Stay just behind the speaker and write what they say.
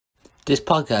This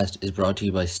podcast is brought to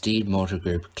you by Steed Motor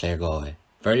Group Claregalway.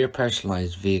 For your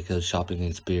personalised vehicle shopping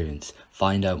experience,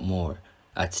 find out more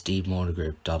at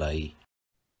steedmotorgroup.ie.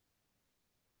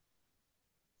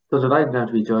 So delighted now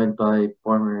to be joined by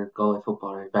former Galway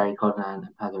footballer Barry Cullinane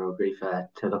and Peadar Gríofa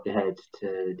to look ahead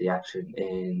to the action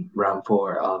in round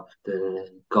four of the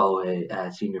Galway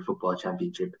Senior Football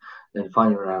Championship, then the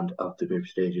final round of the group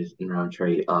stages in round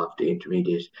three of the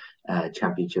Intermediate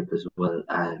Championship as well.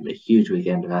 A huge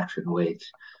weekend of action awaits,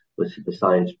 which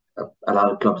decide a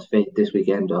lot of clubs' fate this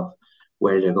weekend of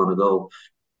where they're going to go.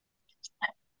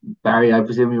 Barry, I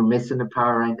presume you're missing the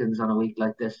power rankings on a week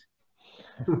like this.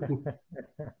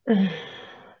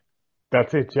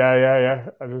 That's it, yeah.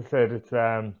 As I said, it's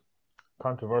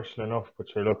controversial enough, but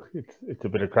sure, look, it's a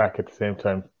bit of crack at the same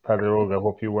time. Peadar, I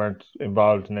hope you weren't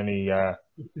involved in any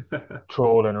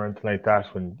trolling or anything like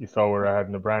that when you saw where I had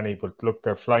in the Branny. But look,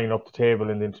 they're flying up the table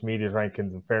in the intermediate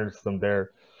rankings. In fairness to them,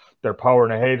 they're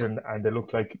powering ahead, and they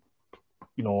look like,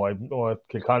 I know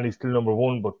Kilconny's still number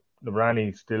one, but the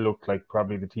Branny still look like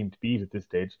probably the team to beat at this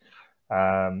stage.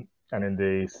 And in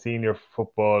the senior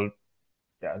football,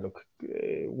 yeah, look,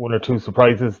 one or two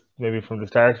surprises maybe from the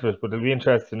start of it, but it'll be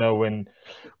interesting to know when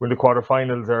the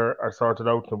quarterfinals are sorted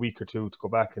out in a week or two to go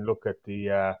back and look at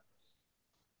the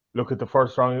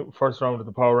first round of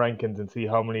the power rankings and see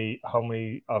how many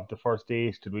of the first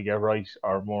eight did we get right,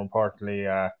 or more importantly,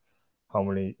 how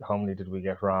many did we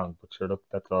get wrong. But sure, look,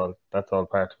 that's all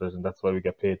part of it, and that's why we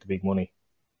get paid the big money.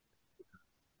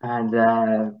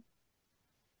 And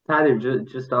Tyler,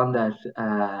 just on that,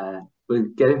 we'll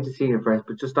get into senior first,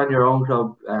 but just on your own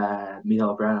club,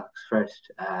 Micheál Brannach's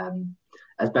first.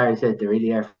 As Barry said, they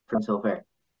really are from so far.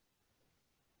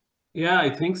 Yeah, I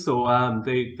think so.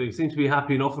 They seem to be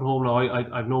happy enough at home now.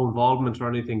 I've no involvement or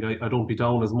anything. I don't be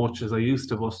down as much as I used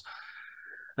to, but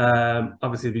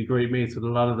obviously it'd be great mates with a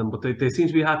lot of them. But they seem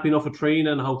to be happy enough at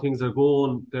training, how things are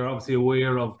going. They're obviously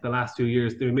aware of the last 2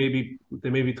 years. They maybe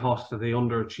thought that they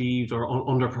underachieved or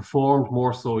underperformed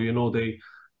more so.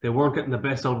 They weren't getting the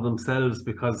best out of themselves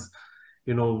because,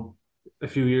 a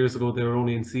few years ago they were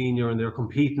only in senior and they're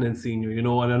competing in senior, and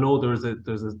I know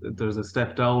there's a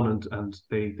step down and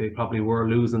they probably were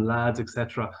losing lads,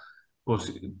 etc. But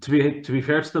to be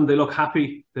fair to them, they look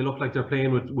happy. They look like they're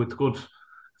playing with good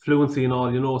fluency and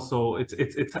all, so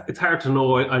it's hard to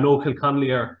know. I know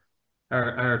Kilconny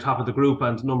are top of the group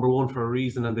and number one for a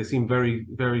reason, and they seem very,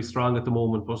 very strong at the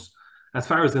moment. But as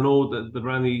far as I know, the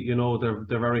Branny,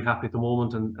 they're very happy at the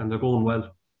moment and they're going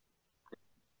well.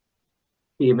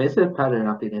 Do you miss it, Peadar,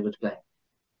 not being able to play?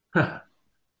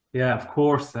 Yeah, of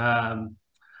course.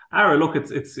 Look,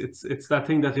 it's that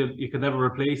thing that you can never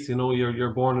replace.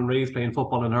 You're born and raised playing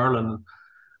football in Ireland. I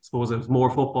suppose it was more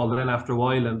football then after a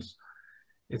while, and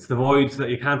it's the void that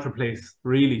you can't replace.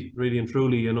 Really, really and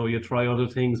truly. You try other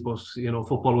things, but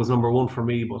football was number one for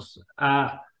me. But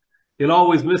you'll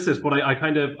always miss it. But I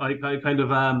kind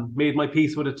of made my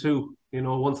peace with it too.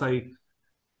 Once I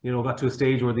got to a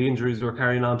stage where the injuries were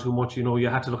carrying on too much, you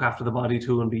had to look after the body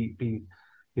too and be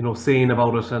sane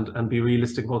about it and be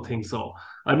realistic about things. So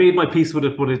I made my peace with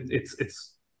it, but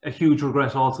it's a huge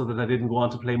regret also that I didn't go on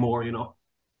to play more,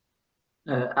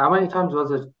 How many times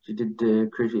was it you did the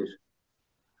cruciate?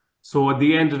 So at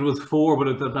the end it was 4,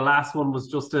 but the last one was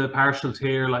just a partial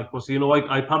tear. But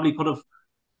I probably could have,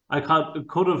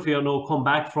 come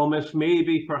back from it,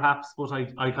 maybe, perhaps, but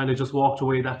I kind of just walked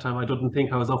away that time. I didn't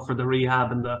think I was up for the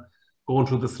rehab and the going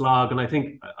through the slog. And I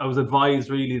think I was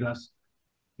advised really that,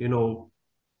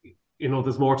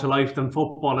 there's more to life than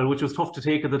football, and which was tough to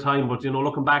take at the time. But,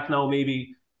 looking back now,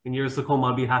 maybe in years to come,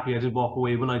 I'll be happy I did walk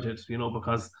away when I did,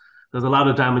 because there's a lot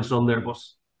of damage done there, but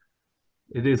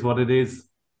it is what it is.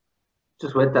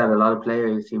 Just with that, a lot of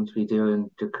players seem to be doing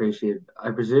the cruciate.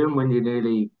 I presume when you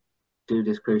nearly do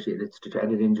this cruciate, it's the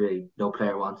dreaded injury. No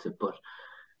player wants it, but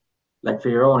like for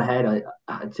your own head,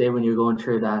 I'd say when you're going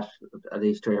through that at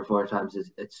least 3 or 4 times,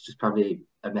 it's just probably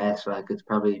a mess. Like it's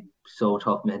probably so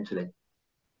tough mentally.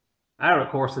 Of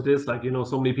course it is.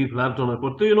 So many people have done it,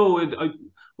 but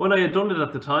when I had done it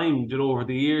at the time, over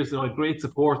the years, I had great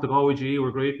support. The Galway GAA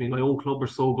were great. My own club were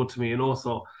so good to me,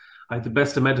 so I had the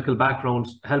best of medical background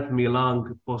helping me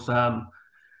along. But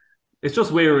it's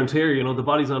just wear and tear. The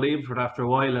body's not able for it after a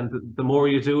while, and the more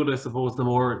you do it, I suppose, the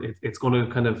more it's going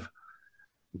to kind of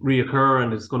reoccur,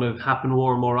 and it's going to happen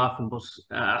more and more often. But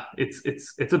it's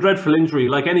a dreadful injury,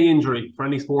 like any injury for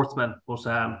any sportsman. But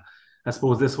I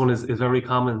suppose this one is very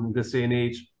common in this day and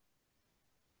age.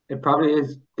 It probably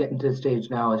is getting to the stage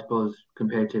now, I suppose,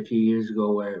 compared to a few years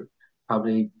ago, where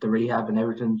probably the rehab and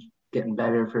everything's getting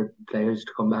better for players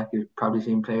to come back. You've probably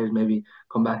seen players maybe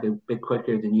come back a bit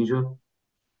quicker than usual.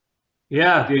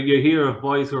 Yeah, you hear of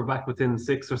boys who are back within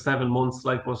 6 or 7 months,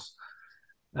 like, but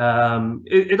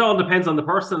it all depends on the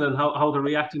person and how they're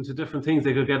reacting to different things.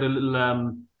 They could get a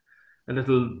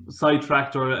little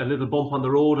sidetracked or a little bump on the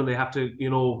road, and they have to,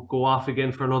 go off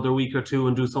again for another week or two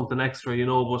and do something extra,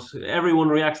 But everyone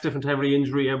reacts different to every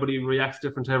injury. Everybody reacts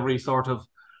different to every sort of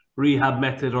rehab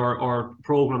method or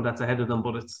program that's ahead of them.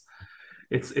 But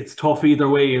it's tough either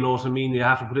way, you know what I mean? You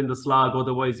have to put in the slog,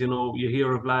 otherwise, you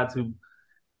hear of lads who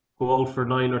go out for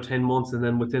 9 or 10 months, and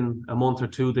then within a month or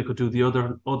two they could do the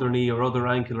other knee or other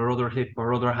ankle or other hip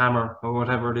or other hammer or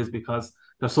whatever it is, because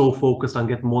they're so focused on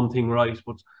getting one thing right.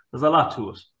 But there's a lot to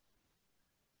it.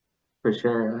 For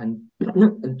sure. And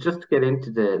just to get into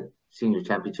the senior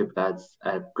championship lads,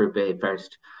 Group A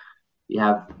first, you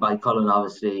have Cullinane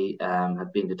obviously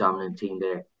have been the dominant team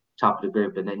there, top of the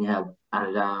group, and then you have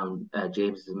Annadown,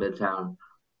 James and Milltown,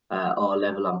 all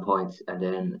level on points, and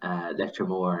then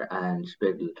Lecturemore and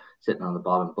Spiegel sitting on the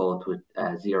bottom, both with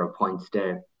 0 points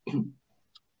there.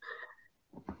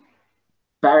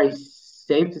 Barry,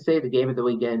 safe to say the game of the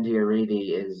weekend here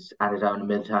really is Annadown and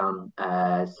Milltown,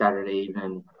 Saturday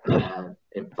evening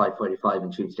in 5:45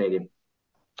 in Tube Stadium.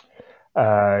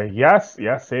 Yes,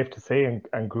 safe to say,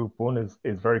 and Group 1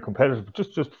 is very competitive. But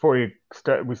just before we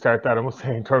start that, I must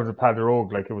say, in terms of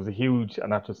Peadar, like, it was a huge, and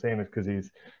not just saying it because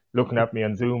he's looking at me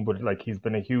on Zoom, but like, he's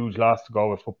been a huge loss to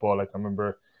Galway football. Like, I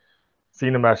remember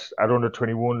seeing him at under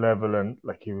 21 level, and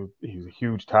like, he was a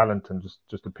huge talent, and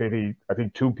just a pity. I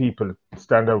think two people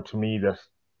stand out to me that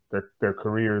their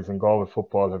careers in Galway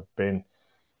football have been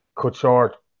cut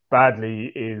short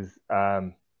badly. Is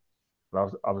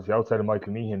obviously, outside of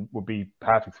Michael Meehan, would be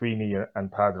Patrick Sweeney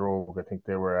and Peadar. I think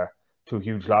they were two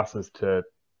huge losses to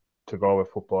Galway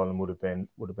football, and would have been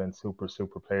super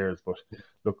players. But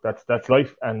look, that's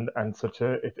life, and such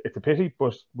it's a pity.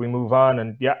 But we move on,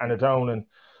 and yeah, Annadown and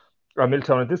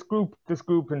Milltown, and this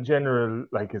group in general,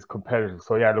 like, is competitive.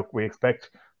 So yeah, look, we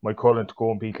expect Cullinane to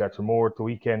go and beat Lecturemore at the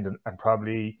weekend, and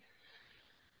probably,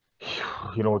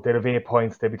 they'd have 8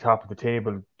 points, they'd be top of the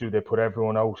table. Do they put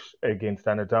everyone out against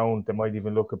Annadown? They might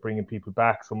even look at bringing people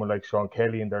back, someone like Sean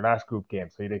Kelly in their last group game.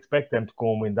 So you'd expect them to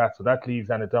go and win that. So that leaves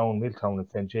Annadown, Milltown, and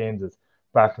St. James's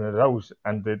battling it out.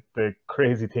 And the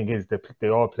crazy thing is they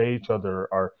all play each other,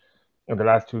 or in the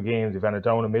last two games, you've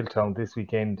Annadown and Milltown this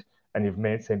weekend, and you've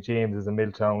made St. James's and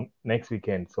Milltown next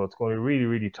weekend. So it's going to be really,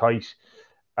 really tight.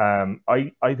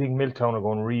 I think Milltown are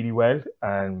going really well,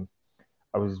 and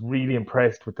I was really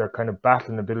impressed with their kind of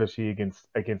battling ability against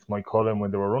Cullinane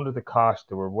when they were under the cosh.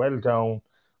 They were well down.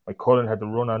 Cullinane had the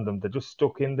run on them. They just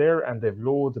stuck in there, and they've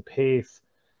loads of pace.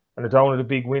 And they're down at a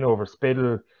big win over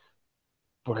Spiddle,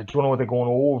 but I don't know if they're going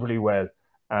overly well.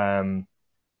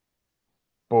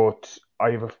 But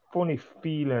I have a funny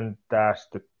feeling that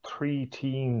the three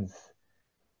teams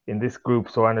in this group,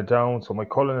 so Annadown, so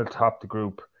Cullinane will top the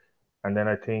group, and then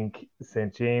I think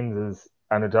St. James's,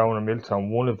 Annadown, and Milltown,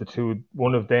 one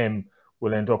of them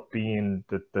will end up being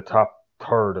the top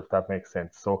third, if that makes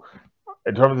sense. So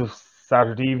in terms of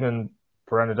Saturday evening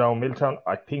for Annadown, Milltown,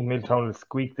 I think Milltown will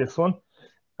squeak this one.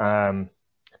 And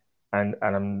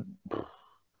I'm,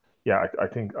 yeah,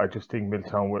 I just think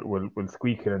Milltown will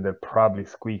squeak it, and they'll probably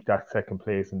squeak that second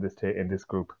place in this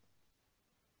group.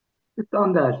 Just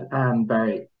on that,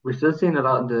 Barry, we're still seeing a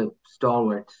lot of the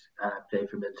stalwarts play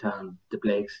for Milltown, the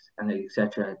Blakes, and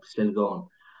etc. still going.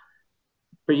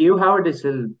 For you, how are they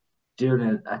still doing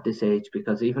it at this age?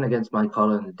 Because even against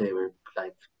Cullinane, they were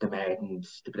like the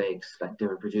Martins, the Blakes, like they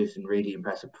were producing really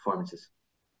impressive performances.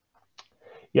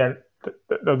 Yeah,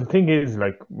 the thing is,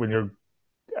 like, when you're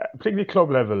particularly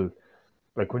club level,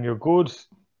 like, when you're good,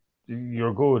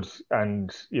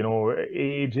 and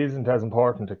age isn't as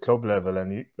important at club level.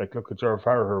 And look at Gerard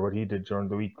Farragher, what he did during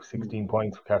the week, 16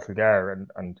 points for Castlegar,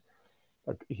 and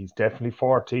like, he's definitely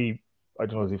 40. I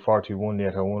don't know, is he 41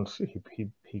 yet? I won't.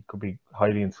 He could be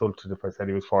highly insulted if I said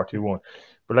he was 41.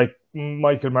 But like,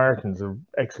 Michael Martin's an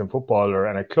excellent footballer,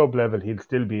 and at club level he'll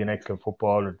still be an excellent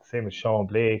footballer. The same as Sean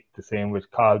Blake, the same with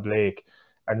Carl Blake.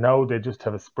 And now they just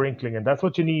have a sprinkling, and that's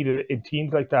what you need in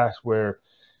teams like that, where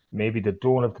maybe they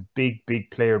don't have the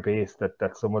big player base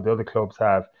that some of the other clubs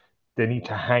have. They need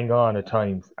to hang on at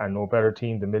times, and no better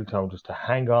team than Milltown just to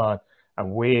hang on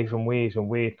and wait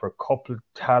for a couple of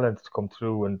talents to come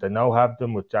through. And they now have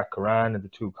them with Jack Curran and the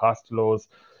two Costellos,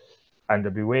 and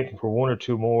they'll be waiting for one or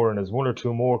two more. And as one or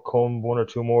two more come, one or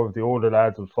two more of the older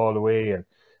lads will fall away,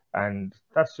 and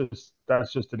that's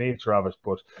just the nature of it.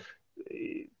 But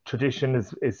tradition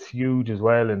is huge as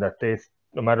well, in that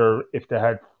no matter if they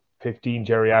had 15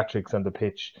 geriatrics on the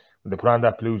pitch, when they put on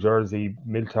that blue jersey,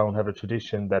 Milltown have a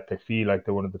tradition that they feel like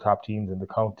they're one of the top teams in the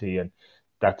county, and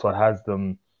that's what has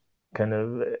them kind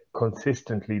of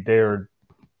consistently they're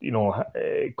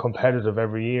competitive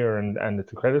every year, and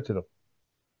it's a credit to them.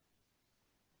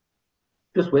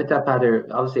 Just with that, Peadar,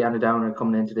 obviously Anna Downer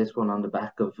coming into this one on the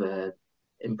back of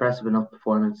impressive enough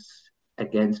performance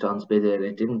against Unspedded.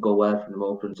 It didn't go well for them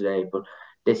open today, but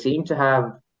they seem to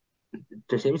have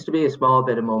there seems to be a small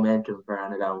bit of momentum for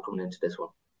Anna Down coming into this one.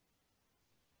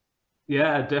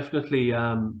 Yeah, definitely.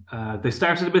 They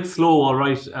started a bit slow, all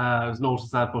right. I've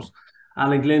noticed that, but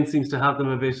Alan Glenn seems to have them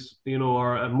a bit,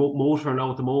 or a motor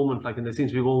now at the moment. Like, and they seem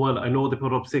to be going well. I know they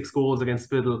put up 6 goals against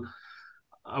Spiddle.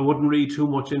 I wouldn't read too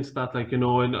much into that. Like, and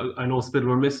I know Spiddle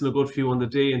were missing a good few on the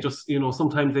day, and just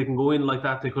sometimes they can go in like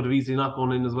that. They could have easily not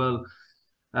gone in as well.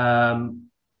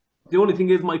 The only thing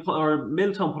is,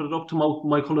 Milltown put it up to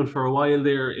Mike Cullinane for a while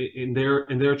there in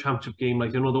their championship game.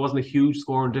 Like, there wasn't a huge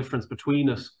scoring difference between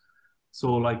it.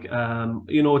 So, like,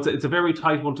 it's a very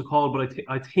tight one to call. But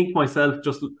I think myself,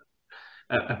 just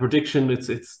a prediction.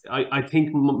 I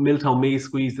think Milltown may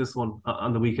squeeze this one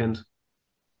on the weekend.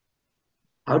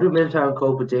 How do Milltown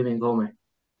cope with Damien Comer?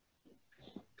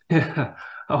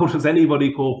 How does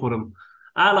anybody cope with him?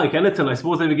 Like anything, I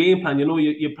suppose they have a game plan.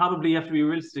 You probably have to be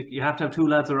realistic. You have to have 2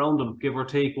 lads around them, give or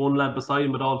take, one lad beside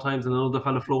him at all times and another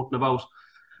fella floating about.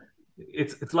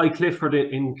 It's like Clifford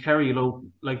in Kerry,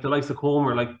 like the likes of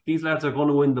Comer. Like, these lads are going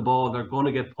to win the ball. They're going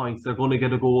to get points. They're going to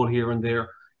get a goal here and there.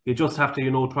 You just have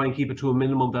to, try and keep it to a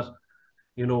minimum that,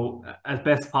 as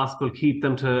best possible, keep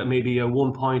them to maybe a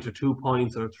 1 point or 2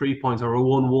 points or 3 points or a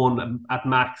 1-1 at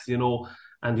max,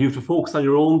 and you have to focus on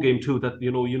your own game too. That,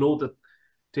 that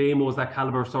Damo is that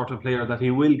caliber sort of player that he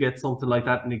will get something like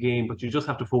that in the game, but you just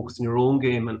have to focus on your own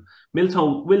game. And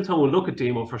Milltown will look at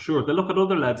Damo for sure. They'll look at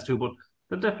other lads too, but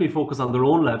they'll definitely focus on their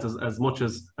own lads as much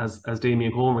as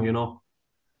Damien Comer,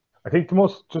 I think the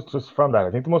most, just from that,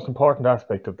 I think the most important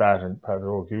aspect of that, and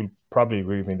Peadar, you'll probably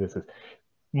agree with me, this is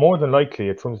more than likely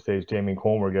at some stage Damien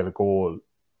Comer get a goal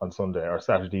on Sunday or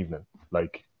Saturday evening.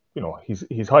 Like,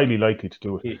 he's highly likely to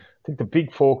do it. Yeah. I think the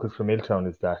big focus for Milltown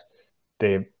is that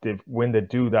they when they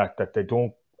do that they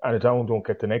don't, and Down don't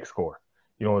get the next score.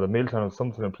 The Milltown has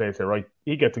something in place there, right?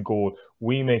 He gets a goal,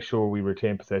 we make sure we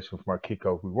retain possession from our kick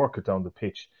out, we work it down the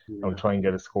pitch, and we try and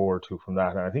get a score or two from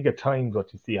that. And I think at times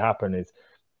what you see happen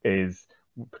is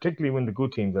particularly when the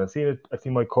good teams, and I've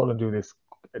seen Mike Cullen do this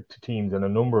to teams on a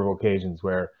number of occasions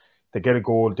where they get a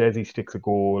goal, Desi sticks a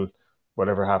goal,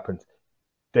 whatever happens,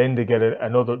 then they get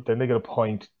then they get a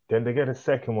point, then they get a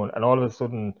second one, and all of a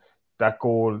sudden that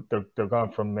goal, they're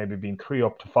gone from maybe being 3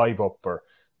 up to 5 up, or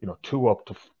 2 up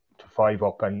to 5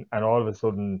 up, and all of a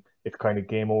sudden it's kind of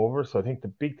game over. So I think the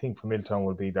big thing for Milltown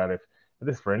will be that if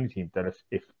this is for any team, that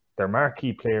if their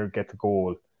marquee player gets a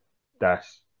goal, that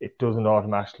it doesn't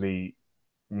automatically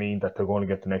mean that they're going to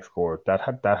get the next score. That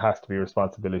has to be a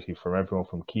responsibility from everyone,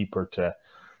 from keeper to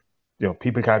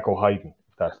people can't go hiding,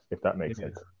 if that makes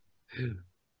sense.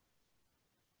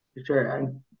 Sure,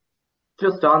 and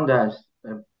just on that,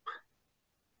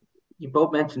 you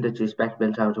both mentioned that you expect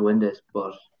Milltown to win this,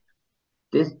 but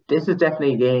this is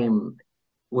definitely a game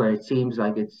where it seems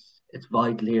like it's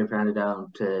vital here for Anna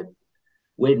Down to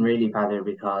win, really, Peadar,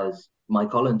 because Mike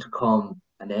Cullen to come,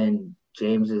 and then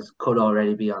James's could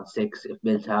already be on 6. If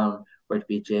Milltown were to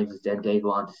beat James's, then they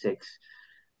go on to 6.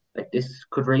 Like, this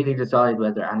could really decide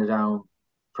whether Anna Down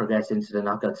progress into the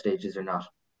knockout stages or not.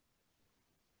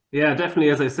 Yeah, definitely.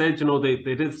 As I said, they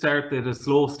did a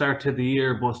slow start to the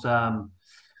year, but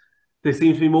they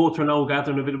seem to be motoring now,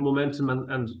 gathering a bit of momentum,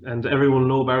 and everyone will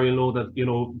know, Barry will know that,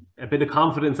 a bit of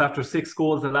confidence after 6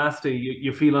 goals the last day,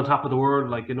 you feel on top of the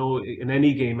world, like, in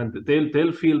any game, and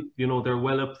they'll feel, they're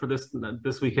well up for this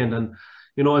weekend, and,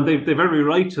 and they're very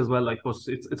right as well, like, but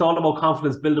it's all about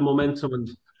confidence, building momentum, and,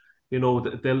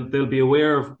 they'll be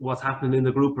aware of what's happening in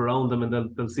the group around them,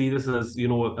 and they'll see this as,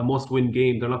 a must-win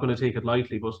game. They're not going to take it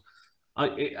lightly, but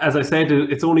as I said,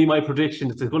 it's only my prediction.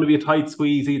 It's going to be a tight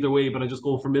squeeze either way, but I'm just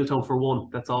going for Milltown for 1.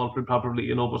 That's all,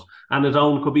 probably, but Anna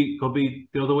Down could be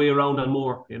the other way around and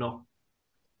more,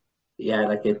 Yeah,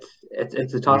 like it's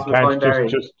a toss You of a coin, Barry.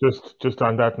 just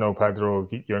on that note, Pedro,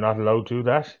 you're not allowed to do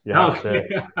that. You have to.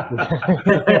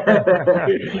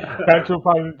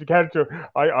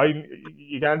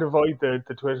 You can't avoid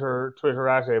the Twitter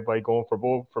at by going for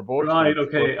both Right. teams.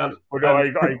 Okay. But no, I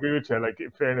agree with you. Like, in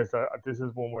fairness, this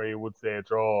is one where you would say a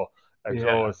draw. A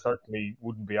draw certainly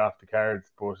wouldn't be off the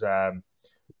cards, but on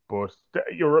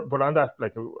that,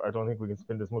 like, I don't think we can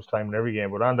spend as much time in every game.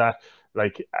 But on that,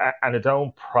 like, and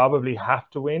Down probably have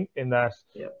to win in that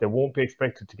they won't be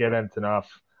expected to get anything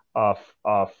off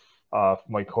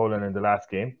Mike Cullen in the last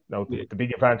game. Now, the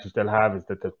big advantage they'll have is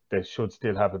that they should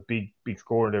still have a big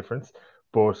score difference,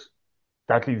 but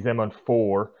that leaves them on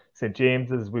 4. St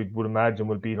James's, we would imagine,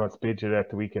 will beat on Spidgett at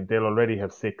the weekend. They'll already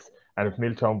have 6. And if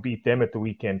Milltown beat them at the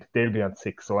weekend, they'll be on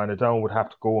 6. So Annadown would have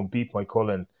to go and beat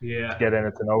Moycullen to get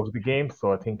anything out of the game.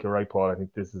 So I think you're right, Paul. I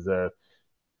think this is one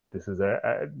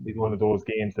of those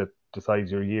games that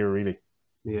decides your year, really.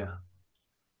 Yeah,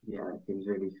 it seems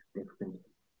really significant.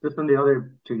 Just on the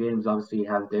other 2 games, obviously you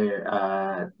have there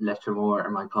Letchermore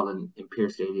and Moycullen in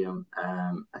Pearse Stadium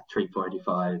at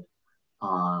 3:45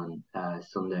 on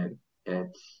Sunday.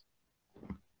 It's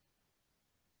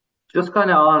just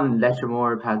kind of on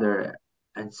Letchermore, Peadar,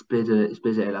 and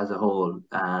Spidgett as a whole.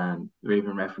 We're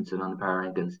even referencing on the power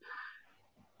rankings.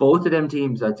 Both of them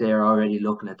teams, I'd say, are already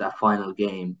looking at that final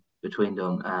game between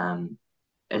them.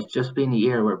 It's just been a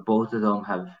year where both of them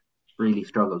have really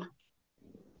struggled.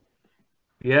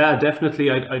 Yeah, definitely.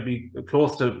 I'd be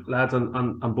close to lads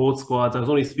on both squads. I was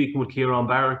only speaking with Kieran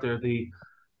Barrett there, the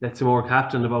Lettermore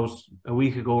captain, about a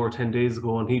week ago or 10 days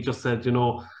ago, and he just said,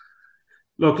 look,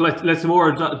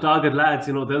 Lettermore dogged lads,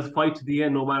 they'll fight to the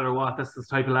end no matter what. That's the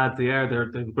type of lads they are.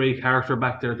 They've a great character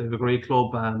back there. They have a great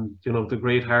club, and the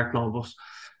great heart now. But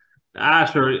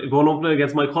sure, going up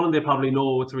against Moycullen, they probably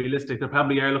know it's realistic. They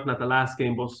probably are looking at the last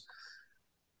game, but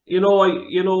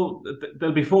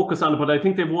they'll be focused on it, but I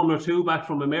think they've 1 or 2 back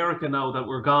from America now that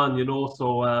were gone,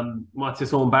 so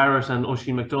Matthias Owen Barrett and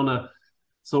Oisin McDonough.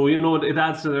 So, it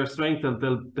adds to their strength, and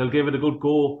they'll give it a good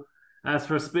go. As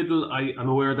for Spiddle, I'm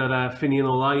aware that Finian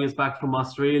O'Lai is back from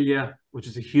Australia, which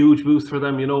is a huge boost for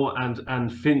them,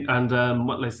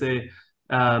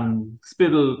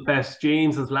 Spiddle bet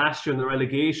James's last year in the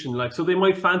relegation, so they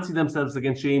might fancy themselves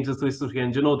against James's this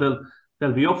weekend.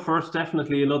 They'll be up first,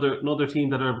 definitely another team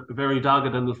that are very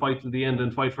dogged and will fight to the end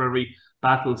and fight for every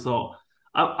battle. So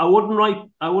I wouldn't write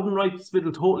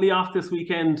Spiddle totally off this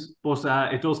weekend, but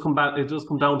it does come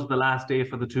down to the last day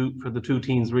for the two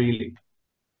teams, really.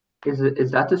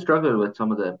 Is that the struggle with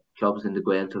some of the clubs in the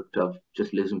Gaeltacht of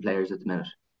just losing players at the minute?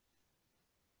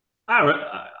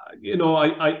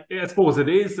 I suppose it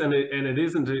is, and it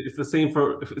isn't. It's the same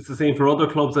for other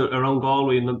clubs around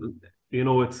Galway, and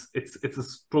it's a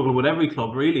struggle with every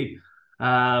club, really.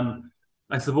 I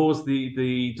suppose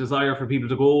the desire for people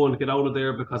to go and get out of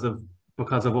there because of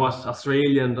what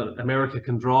Australia and America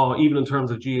can draw, even in terms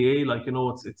of GAA,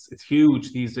 it's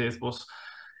huge these days. But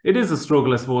it is a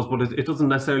struggle, I suppose. But it doesn't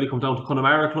necessarily come down to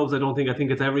Connemara clubs. I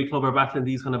think it's every club are battling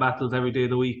these kind of battles every day of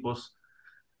the week. But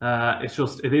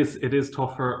it is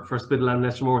tough for Spiddle and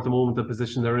Letchermore at the moment, the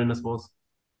position they're in, I suppose.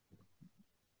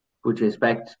 Would you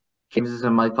expect James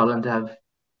and Moycullen to have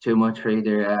too much for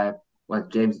either?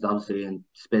 James is obviously in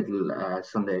Spiddle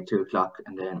Sunday at 2:00,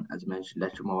 and then, as I mentioned,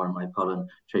 Letchermore and Moycullen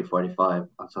 3:45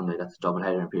 on Sunday. That's a double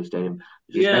header in Pearse Stadium.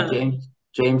 Would you expect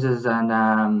James's and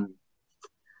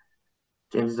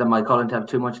Moycullen to have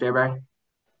too much there, Barry?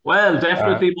 Well,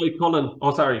 definitely Moycullen.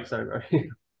 Oh, sorry.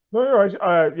 No, you're right.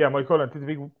 Moycullen.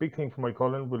 The big thing for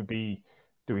Moycullen will be,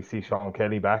 do we see Sean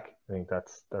Kelly back? I think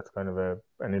that's kind of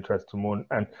an interesting one.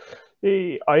 And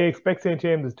I expect St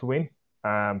James's to win,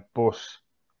 but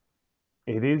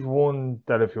it is one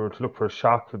that if you were to look for a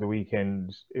shock for the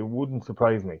weekend, it wouldn't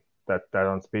surprise me that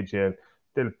on Spidgett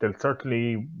they'll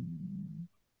certainly,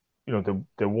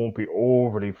 they won't be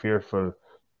overly fearful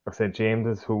of St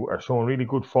James's, who are showing really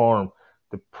good form.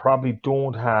 They probably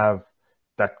don't have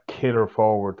that killer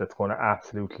forward that's going to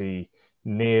absolutely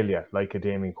nail you like a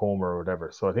Damien Comer or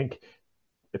whatever. So I think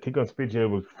on Spidgett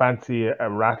will fancy a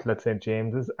rattle at St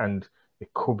James's, and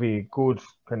it could be a good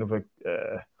kind of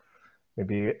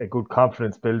maybe a good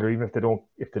confidence builder, even if they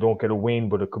don't get a win,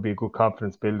 but it could be a good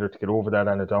confidence builder to get over that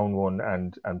and a down one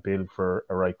and build for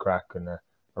a right crack and a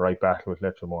right battle with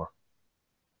Letchermore.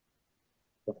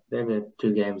 There are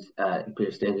 2 games in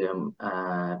Pearse Stadium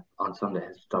on Sunday,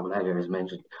 as double header as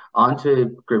mentioned. On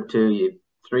to Group 2, you have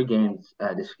 3 games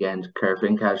this weekend.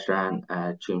 Kerfin Cashran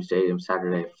at Tuam Stadium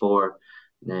Saturday at 4.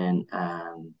 Then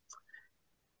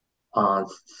on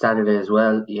Saturday as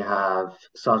well, you have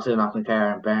Saltown,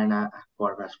 Knocknacar and Berna at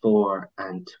 4:15,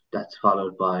 and that's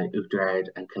followed by Uachtarard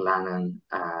and Cullinane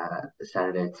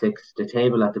Saturday at 6. The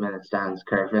table at the minute stands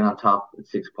Kerfin on top with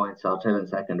 6 points, Saltown in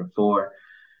second at 4.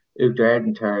 Uachtarard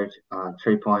in third on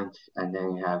 3 points, and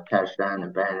then you have Cashran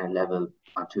and Berna level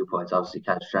on 2 points. Obviously,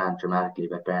 Cashran dramatically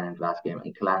beat Berna in the last game,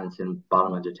 and Cullinane's in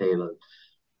bottom of the table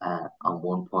on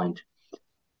 1 point.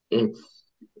 It's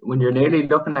when you're nearly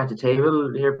looking at the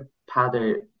table here,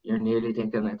 Peadar, you're nearly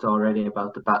thinking it's already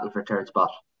about the battle for third spot.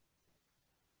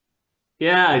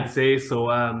 Yeah, I'd say so.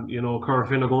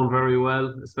 Kerfin are going very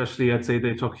well, especially I'd say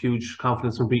they took huge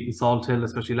confidence from beating Salthill,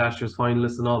 especially last year's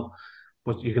finalists and all.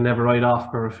 But you can never write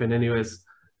off Kerfin anyways.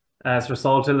 As for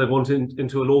Salthill, they're going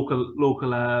into a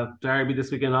local derby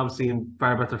this weekend, obviously in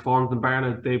far better form than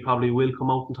Barna. They probably will come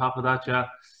out on top of that, yeah.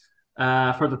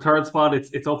 For the third spot,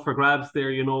 it's up for grabs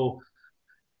there, you know.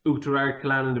 Uachtarard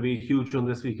Cullinane to be a huge one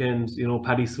this weekend. You know,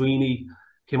 Paddy Sweeney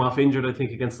came off injured, I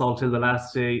think, against Salthill the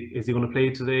last day. Is he going to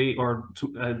play today or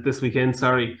this weekend?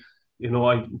 Sorry. You know,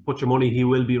 I put your money, he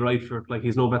will be right for it. Like,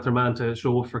 he's no better man to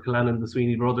show up for Cullinane, the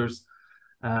Sweeney brothers.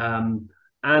 And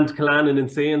Cullinane, in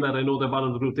saying that, I know they're bottom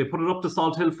of the group. They put it up to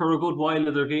Salthill for a good while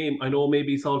of their game. I know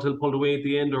maybe Salthill pulled away at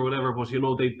the end or whatever, but, you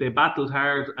know, they battled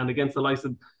hard, and against the likes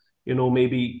of, you know,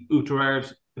 maybe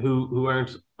Uachtarard, who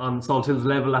aren't on Salthill's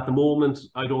level at the moment,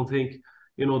 I don't think,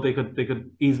 you know, they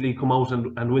could easily come out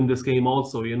and win this game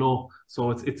also, you know. So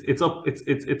it's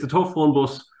a tough one,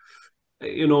 but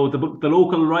you know, the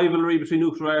local rivalry between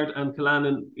Uachtarard and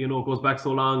Cullinane, you know, goes back so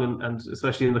long, and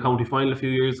especially in the county final a few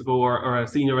years ago, or a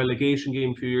senior relegation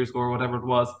game a few years ago, or whatever it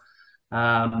was.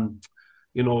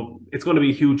 You know, it's going to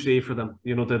be a huge day for them.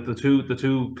 You know, the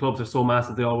two clubs are so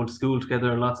massive, they all went to school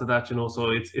together and lots of that, you know,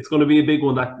 so it's going to be a big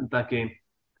one, that game.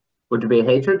 Would there be a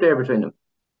hatred there between them?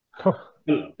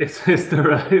 Is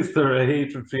there a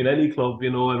hatred between any club,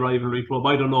 you know, a rivalry club?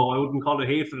 I don't know. I wouldn't call it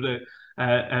hatred,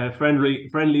 a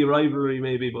friendly rivalry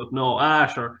maybe, but no,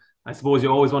 sure. I suppose you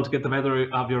always want to get the better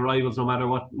of your rivals no matter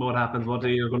what happens, what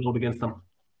day you're going out against them.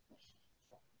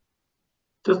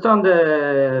 Just on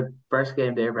the first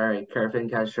game there, Barry, Curfin,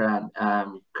 Cashran.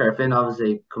 Curfin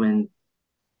obviously coming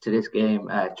to this game,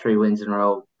 3 wins in a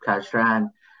row. Cashran,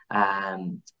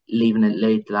 leaving it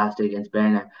late the last day against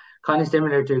Berna. Kind of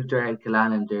similar to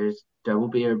Cullinane. There's a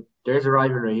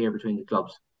rivalry here between the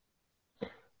clubs.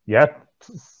 Yeah,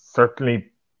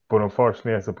 certainly, but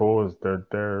unfortunately, I suppose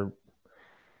they're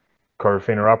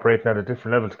Corofin are operating at a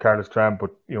different level to Carlistrand.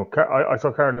 But you know, I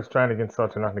saw Carlistrand against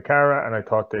Saltanacara, and I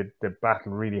thought they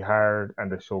battled really hard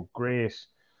and they showed great,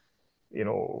 you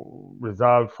know,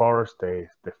 resolve for us. They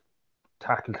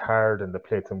tackled hard and they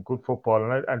played some good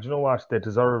football. And you know what, they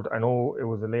deserved. I know it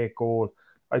was a late goal.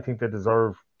 I think they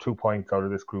deserve 2 points out of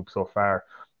this group so far.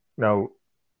 Now,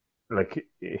 like,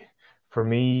 for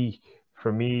me,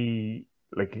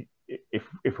 like, if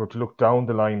we're to look down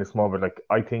the line a small bit, like,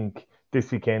 I think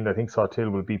this weekend, I think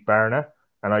Salthill will beat Barna,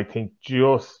 and I think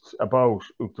just about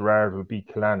Uachtarard will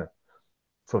beat Cullinane.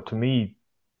 So to me,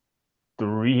 the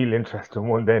real interesting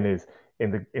one then is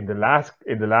in the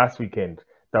last weekend,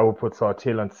 that would put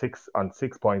Salthill on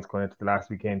 6 points going into the last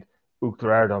weekend,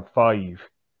 Uachtarard on 5,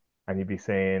 and you'd be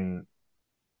saying,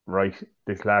 right,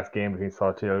 this last game between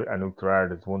Salthill and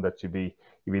Uachtarard is one that you'd be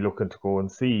looking to go and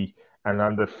see. And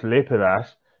on the flip of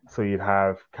that, so you'd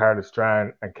have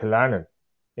Carlistrand and Cullinane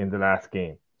in the last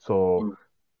game. So,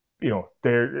 you know,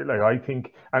 they're like, I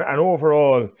think, and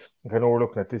overall, I know we're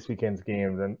looking at this weekend's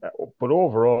games, but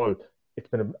overall, it's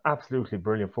been an absolutely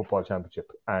brilliant football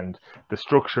championship, and the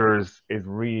structure is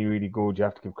really, really good. You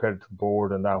have to give credit to the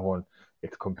board on that one.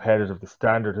 It's competitive. The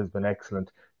standard has been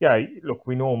excellent. Yeah, look,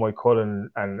 we know Moycullen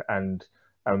and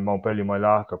Montpellier,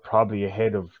 Moylock are probably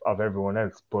ahead of everyone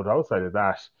else, but outside of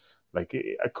that, like,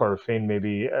 Corofin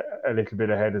maybe a little bit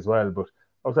ahead as well, but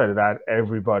outside of that,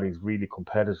 everybody's really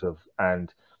competitive,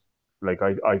 and like,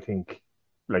 I think,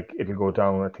 like, it'll go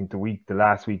down. I think the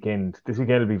last weekend, this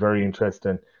weekend will be very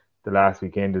interesting. The last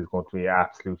weekend is going to be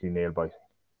absolutely nail biting.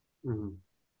 Mm-hmm.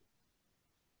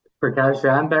 For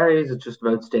Cashran, Barry, is it just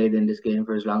about staying in this game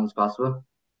for as long as possible?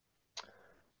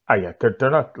 Yeah,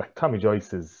 they're not, like, Tommy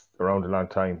Joyce is around a long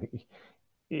time.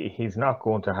 He's not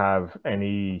going to have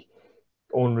any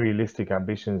unrealistic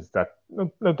ambitions that,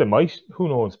 no, they might, who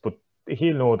knows, but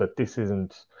he'll know that this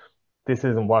isn't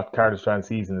what Carlistrand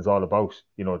season is all about.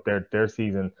 You know, their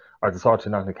season, or the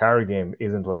Saltanacara game,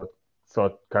 isn't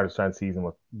what Carlistrand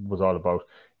season was all about.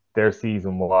 Their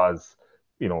season was,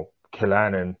 you know,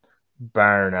 Cullinane,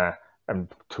 Barna,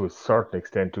 and to a certain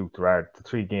extent Uachtarard, the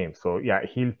 3 games. So yeah,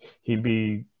 he'll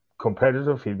be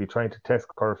competitive. He'll be trying to test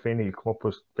Corofin. He'll come up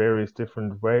with various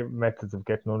different methods of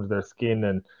getting under their skin,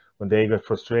 and when they get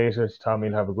frustrated, Tommy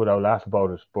will have a good old laugh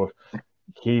about it. But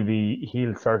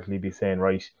he'll certainly be saying,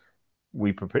 right,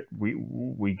 we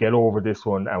get over this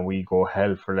one and we go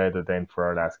hell for leather then for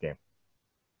our last game.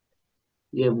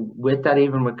 Yeah, with that,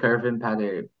 even with Curfin,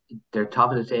 Peadar, they're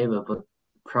top of the table, but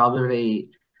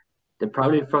they're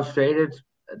probably frustrated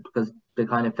because they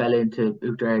kind of fell into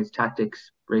Uachtarard's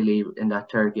tactics really in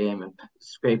that third game and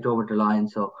scraped over the line.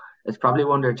 So it's probably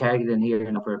one they're targeting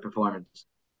here for a performance.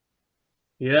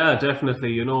 Yeah,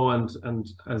 definitely. You know, and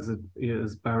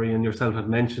as Barry and yourself had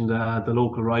mentioned, the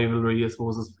local rivalry, I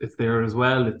suppose, it's there as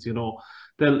well. It's, you know,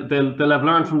 they'll have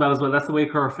learned from that as well. That's the way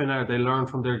Corofin are. They learn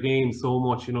from their game so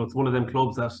much. You know, it's one of them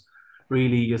clubs that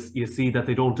really you see that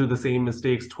they don't do the same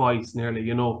mistakes twice nearly,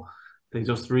 you know. They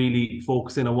just really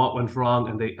focus in on what went wrong,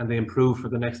 and they improve for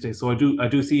the next day. So I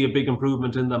do see a big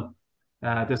improvement in them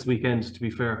this weekend, to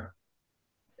be fair.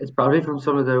 It's probably from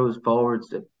some of those forwards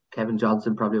that Kevin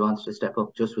Johnson probably wants to step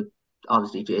up, just with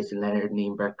obviously Jason Leonard and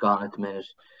Ian Burke gone at the minute.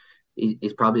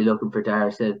 He's probably looking for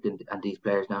Dara Silk and these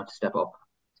players now to step up.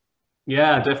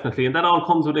 Yeah, definitely. And that all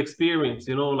comes with experience,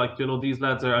 you know, like, you know, these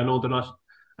lads are, I know they're not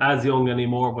as young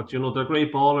anymore, but, you know, they're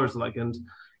great ballers, like, and,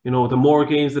 you know, the more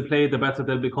games they play, the better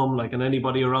they'll become, like, and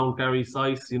anybody around Gary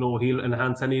Sice, you know, he'll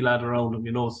enhance any lad around him,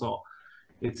 you know, so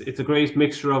it's a great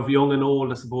mixture of young and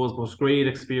old, I suppose, but great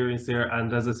experience there.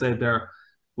 And as I said there,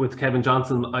 with Kevin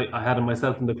Johnson, I had him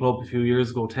myself in the club a few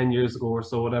years ago, 10 years ago or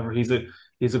so, whatever. He's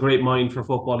a great mind for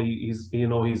football. He's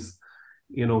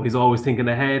always thinking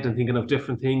ahead and thinking of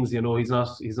different things. You know, he's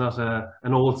not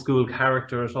an old school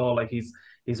character at all. Like he's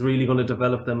really going to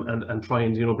develop them and try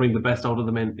and, you know, bring the best out of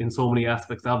them in so many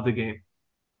aspects of the game.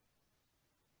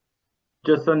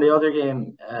 Just on the other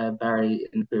game, Barry,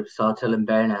 in the group, Sawtill and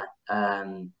Berna.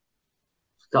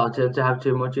 Sawtill to have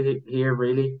too much here,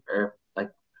 really? Or, like,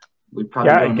 we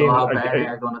probably don't know how Berna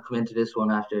are going to come into this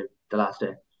one after the last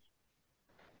day.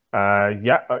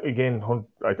 Again,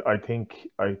 I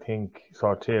think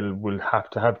Sawtill will have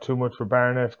to have too much for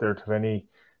Barna if they're to have any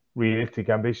realistic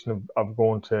ambition of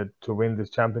going to win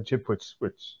this championship, which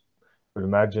would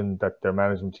imagine that their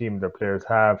management team, their players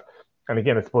have. And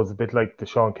again, I suppose a bit like the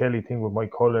Sean Kelly thing with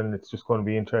Mike Cullen, it's just going to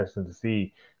be interesting to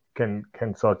see can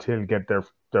Sawtill get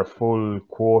their full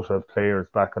quota of players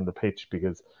back on the pitch,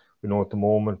 because we know at the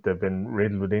moment they've been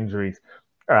riddled with injuries.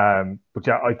 But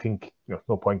yeah, I think, you know,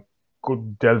 no point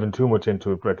delving too much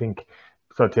into it, but I think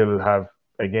Sawtill will have,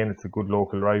 again, it's a good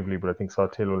local rivalry, but I think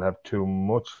Sawtill will have too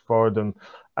much for them.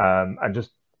 And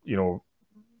just, you know,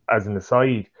 as an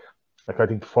aside, like, I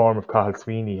think the form of Cathal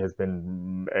Sweeney has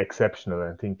been exceptional.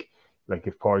 I think, like,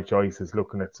 if Pádraig Joyce is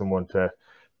looking at someone to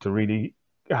really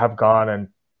have gone and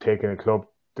taken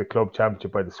the club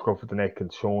championship by the scruff of the neck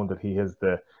and shown that he has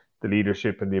the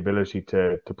leadership and the ability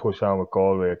to push on with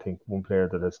Galway, I think one player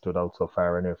that has stood out so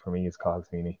far anyway for me is Cathal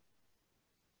Sweeney.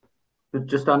 But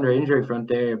just on their injury front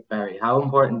there, Barry, how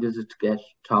important is it to get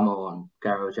Tomo and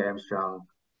Garage Armstrong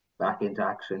back into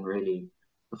action, really,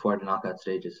 before the knockout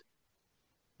stages?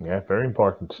 Yeah, very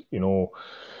important. You know,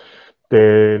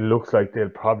 they looks like they'll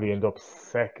probably end up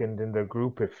second in their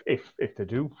group if they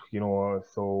do. You know,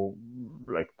 so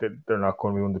like they're not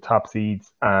going to be one of the top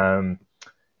seeds.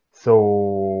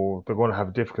 So they're going to have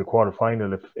a difficult quarter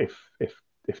final if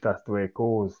that's the way it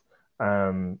goes.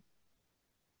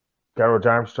 Garage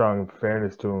Armstrong, in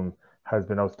fairness to him, has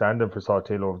been outstanding for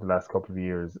Sawtill over the last couple of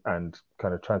years and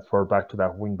kind of transferred back to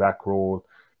that wing back role,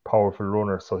 powerful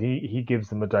runner. So he gives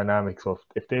them a dynamic. So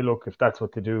if that's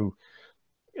what they do,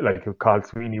 like Cathal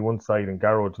Sweeney one side and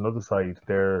Garage another side,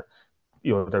 they're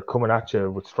coming at you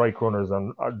with strike runners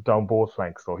on down both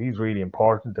flanks. So he's really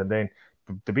important. And then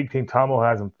the big thing Tomo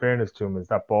has, in fairness to him, is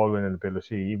that ball winning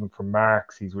ability. Even for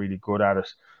marks, he's really good at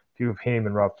it. If you have him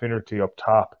and Rob Finnerty up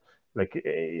top, like,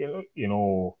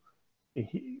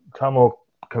 Tomo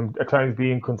can at times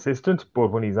be inconsistent, but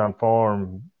when he's on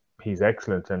form, he's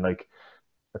excellent. And like,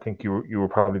 I think you were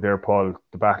probably there, Paul.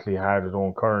 The battle he had at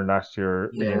Owen Curran last year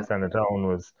against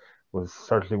Annadown was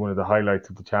certainly one of the highlights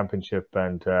of the championship.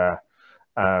 And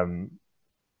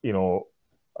you know,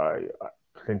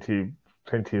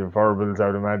 plenty of verbals, I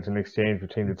would imagine, exchanged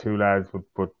between the two lads,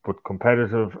 but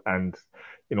competitive. And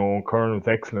you know, Owen Curran was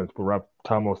excellent, but Rob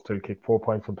Tomo still kicked 4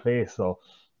 points from play, so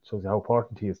shows how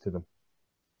important he is to them.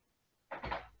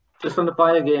 Just on the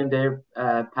final game there,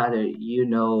 Peadar, you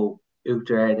know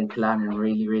Uachtar and Cullinane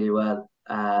really, really well.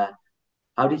 How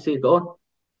do you see it going?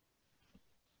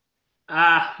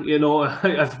 You know,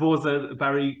 I suppose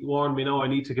Barry warned me now I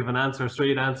need to give a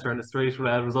straight answer and a straight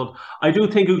result. I do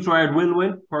think Uachtar will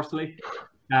win, personally.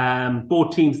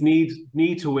 Both teams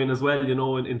need to win as well, you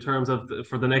know, in terms of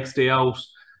for the next day out.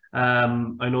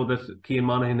 I know that Cian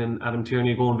Monaghan and Adam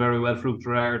Tierney are going very well for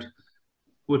Uachtar.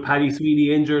 With Paddy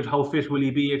Sweeney injured, how fit will he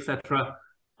be, etc.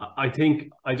 I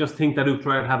just think that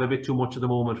Uachtar have a bit too much at the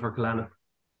moment for Cullinane.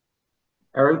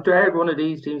 Are Uachtar one of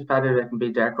these teams, Peadar, that can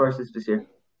be dark horses this year?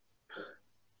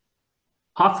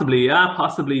 Possibly, yeah,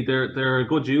 possibly. They're a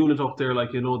good unit up there.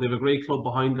 Like, you know, they have a great club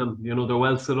behind them. You know, they're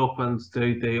well set up, and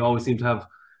they always seem to have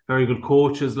very good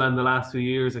coaches in the last few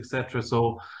years, etc.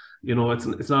 So, you know, it's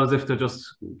not as if they're just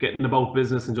getting about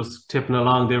business and just tipping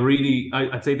along. They really,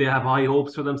 I'd say, they have high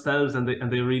hopes for themselves, and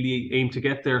they really aim to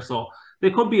get there. So they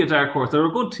could be a dark horse. They're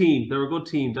a good team. They're a good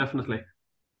team, definitely.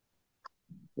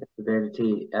 They're the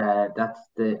team. That's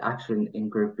the action in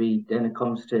Group B. Then it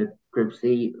comes to Group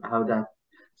C. How that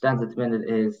stands at the minute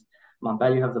is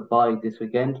Montpellier have the bye this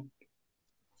weekend.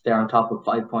 They're on top with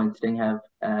 5 points. They have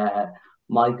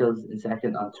Michaels in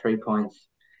second on 3 points,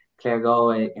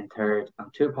 Claregalway in third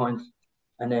on 2 points,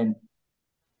 and then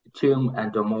Tuam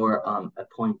and Dunmore on a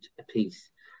point apiece.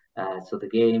 So the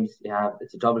games you have,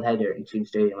 it's a double header in Tuam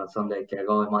Stadium on Sunday,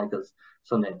 Claregalway Michaels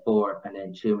Sunday at 4, and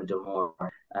then Tuam and Dunmore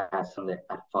Sunday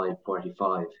at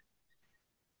 5:45.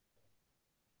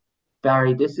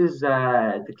 Barry, this is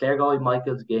the Claregalway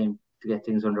Michaels game to get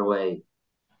things underway.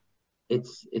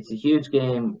 It's a huge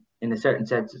game in a certain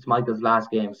sense. It's Michael's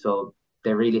last game, so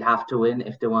they really have to win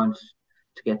if they want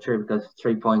to get through, because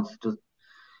 3 points just,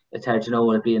 it's hard to know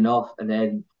will it be enough. And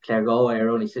then Claregalway are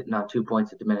only sitting on 2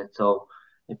 points at the minute, so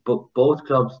both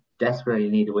clubs desperately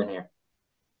need to win here.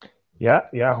 Yeah,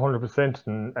 100%.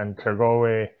 And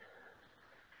Claregalway,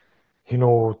 you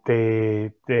know,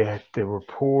 they were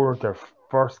poor their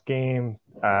first game,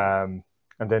 and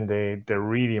then they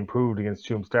really improved against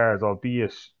Tuam Stars,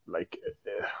 albeit like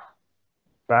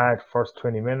bad first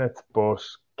 20 minutes, but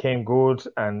came good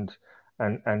and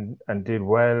did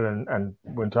well and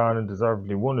went on and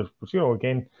deservedly won it. But you know,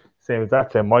 again, same as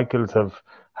that, Michaels have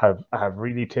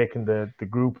really taken the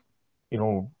group, you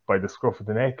know, by the scruff of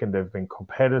the neck, and they've been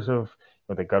competitive. You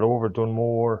know, they got over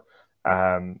Dunmore.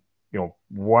 You know,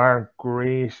 weren't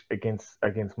great against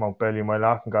Montpellier.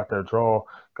 Mylock got their draw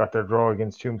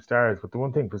against Tuam Stars. But the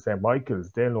one thing for St.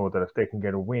 Michael's, they'll know that if they can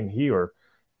get a win here,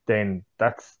 then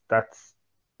that's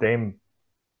them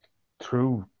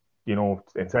through, you know,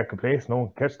 in second place. No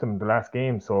one catch them in the last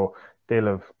game, so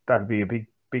that'll be a big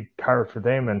carrot for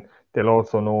them, and they'll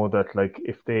also know that like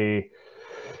if they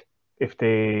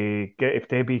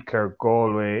beat Clare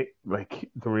Galway, like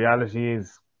the reality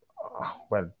is,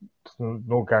 well, there's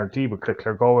no guarantee, but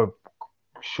Clare Galway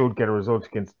should get a result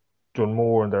against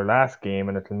Dunmore in their last game,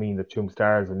 and it'll mean that Tuam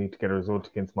Stars will need to get a result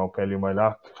against Montpellier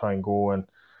Mylock to try and go and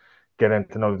get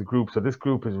into out of the group. So this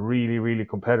group is really, really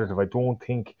competitive. I don't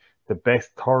think the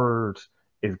best third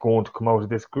is going to come out of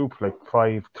this group. Like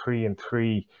 5, 3, and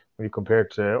 3, when you compare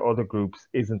it to other groups,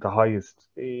 isn't the highest.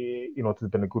 You know,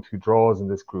 there's been a good few draws in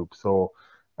this group. So,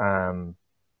 yeah,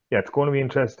 it's going to be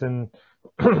interesting.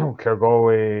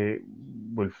 Claregalway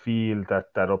will feel that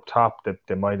up top that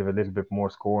they might have a little bit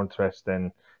more scoring threat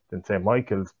than St.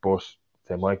 Michael's, but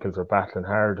St. Michael's are battling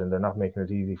hard and they're not making it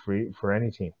easy for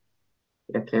any team.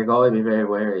 Yeah, Claregalway be very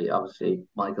wary. Obviously,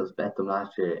 Michaels bet them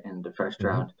last year in the first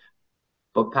round.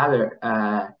 But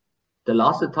Peadar, the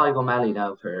loss of Tygo O'Malley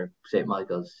now for St.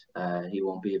 Michael's, he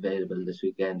won't be available this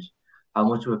weekend. How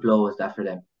much of a blow is that for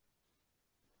them?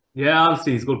 Yeah,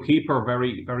 obviously he's a good keeper,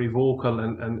 very, very vocal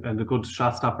and a good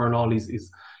shot stopper and all.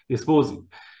 He's I suppose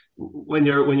when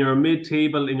you're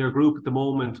mid-table in your group at the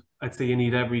moment, I'd say you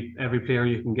need every player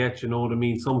you can get. You know what I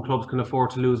mean? Some clubs can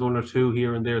afford to lose one or two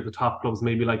here and there. The top clubs,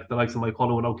 maybe like the likes of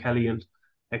Cullinane without Kelly and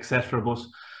etc. But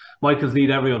Michaels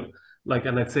need everyone. Like,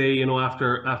 and I'd say, you know,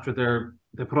 after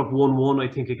they put up 1-1,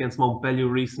 I think, against Montpellier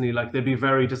recently. Like, they'd be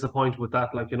very disappointed with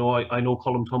that. Like, you know, I know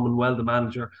Colm Tumman well, the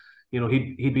manager. You know,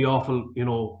 he'd be awful, you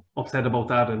know, upset about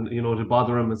that, and you know, to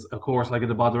bother him, is of course like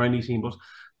it'd bother any team. But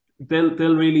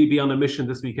they'll really be on a mission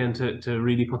this weekend to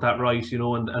really put that right, you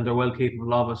know, and they're well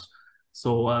capable of it.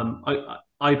 So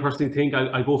I personally think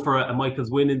I go for a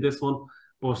Michael's win in this one,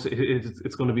 but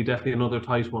it's going to be definitely another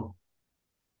tight one.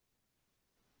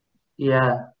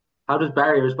 Yeah. How does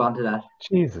Barry respond to that?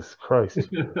 Jesus Christ.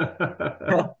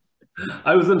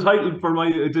 I was entitled for my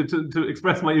to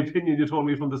express my opinion. You told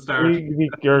me from the start.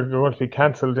 You're going to be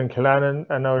cancelled in Cullinane,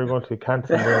 and now you're going to be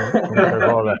cancelled in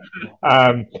Claregalway.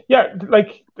 Yeah,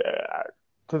 like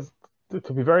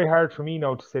to be very hard for me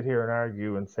now to sit here and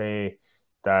argue and say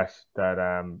that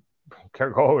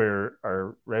Claregalway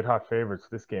are red hot favourites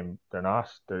this game. They're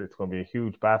not. It's going to be a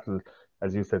huge battle,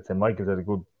 as you said. St. Michael's had a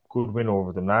good win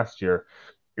over them last year.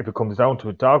 If it comes down to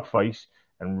a dogfight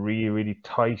and really, really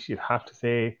tight, you'd have to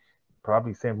say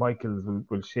probably St. Michael's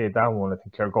will shade that one. I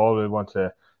think Claregalway will want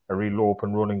a real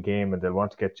open running game, and they'll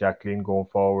want to get Jack Lynn going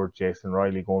forward, Jason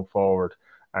Riley going forward,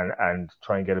 and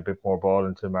try and get a bit more ball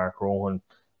into Mark Rowan.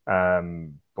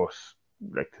 But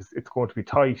like it's going to be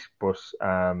tight, but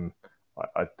I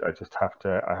just have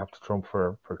to trump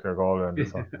for Claregalway on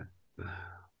this one.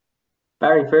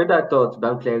 Barry, for that thoughts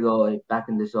about Claregalway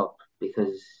backing this up,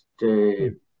 because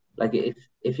they're like,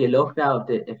 if you look now,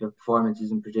 if a performance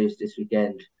isn't produced this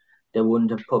weekend, they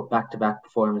wouldn't have put back-to-back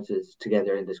performances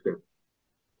together in this group.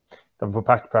 They've put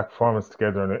back-to-back performance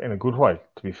together in a good while,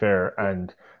 to be fair,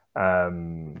 and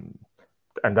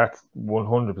that's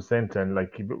 100%. And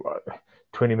like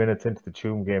 20 minutes into the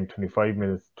Tuam game, 25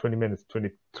 minutes, 20 minutes,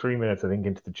 23 minutes, I think,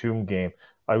 into the Tuam game,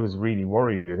 I was really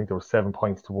worried. I think there were 7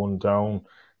 points to 1 down.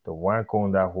 They weren't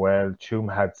going that well.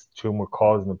 Tuam were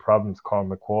causing the problems.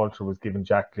 Cormac Walter was giving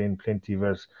Jack Lynn plenty of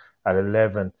it at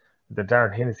 11. The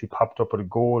Darren Hennessy popped up with a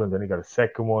goal, and then he got a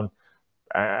second one.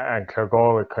 And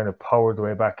Claregalway kind of powered the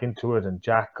way back into it, and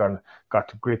Jack got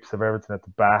to grips of everything at the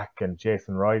back, and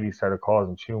Jason Riley started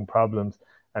causing Tuam problems.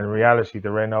 And in reality, they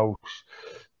ran out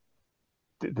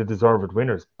the deserved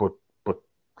winners, but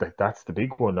like that's the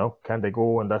big one now. Can they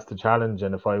go? And that's the challenge.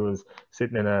 And if I was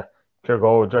sitting in a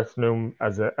Claregalway dressing room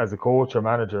as a coach or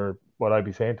manager, what I'd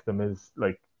be saying to them is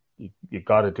like, you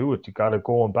got to do it. You got to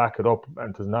go and back it up.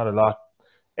 And there's not a lot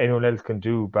anyone else can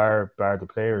do bar the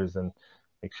players, and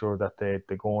make sure that they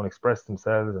go and express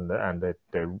themselves, and they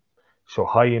show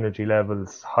high energy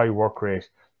levels, high work rate.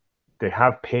 They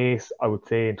have pace, I would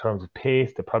say, in terms of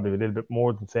pace. They're probably a little bit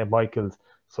more than St. Michael's.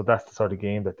 So that's the sort of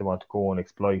game that they want to go and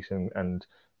exploit and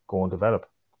go and develop.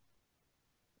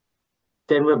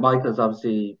 Then with Michael's,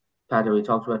 obviously, Peadar, we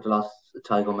talked about the loss of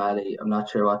Tygo O'Malley. I'm not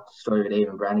sure what the story with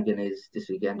Eamon Brannigan is this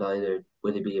weekend either.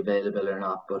 Will he be available or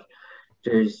not? But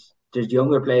there's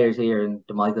younger players here in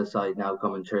the Michael side now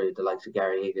coming through, the likes of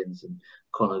Gary Higgins and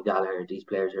Conor Gallagher. These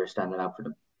players are standing out for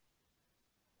them.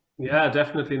 Yeah,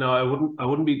 definitely. No, I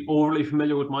wouldn't be overly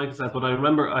familiar with Michael's, but I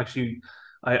remember actually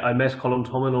I met Colin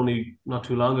Tumman only not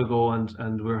too long ago,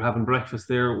 and we were having breakfast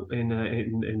there in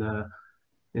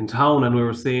town, and we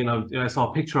were saying I saw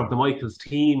a picture of the Michael's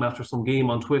team after some game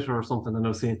on Twitter or something, and I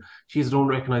was saying, geez, I don't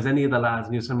recognize any of the lads.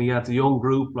 And he was telling me, yeah, it's a young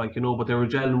group, like, you know, but they were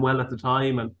gelling well at the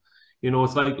time, and you know,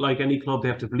 it's like any club, they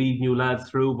have to bleed new lads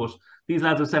through, but these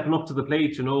lads are stepping up to the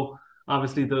plate, you know.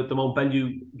 Obviously, the Mount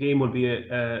Bellew game will be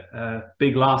a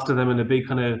big loss to them and a big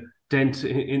kind of dent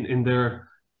in their,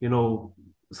 you know,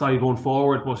 side going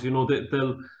forward. But you know,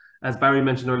 they'll, as Barry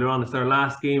mentioned earlier on, it's their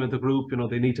last game of the group. You know,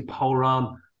 they need to power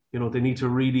on. You know, they need to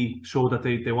really show that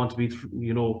they want to be,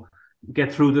 you know,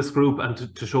 get through this group,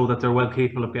 and to show that they're well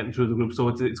capable of getting through the group. So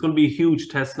it's going to be a huge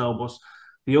test now. But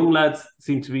the young lads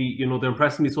seem to be, you know, they're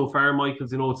impressing me so far,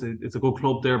 Michaels. You know, it's a good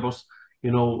club there, but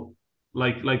you know,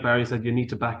 like Barry said, you need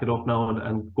to back it up now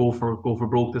and go for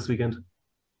broke this weekend.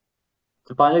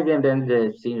 The final game then,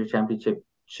 the senior championship,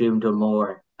 Tuam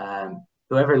Dunmore.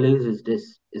 Whoever loses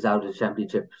this is out of the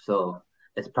championship, so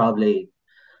it's probably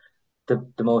the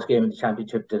most game in the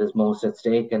championship that is most at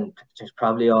stake, and there's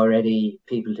probably already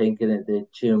people thinking of the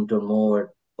Tuam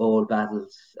Dunmore old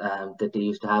battles that they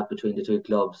used to have between the two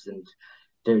clubs, and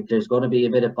there's going to be a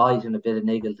bit of bite and a bit of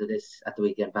niggle to this at the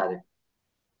weekend, Paddy.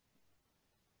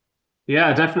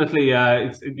 Yeah, definitely.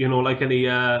 It's, you know, like any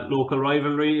local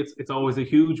rivalry, it's always a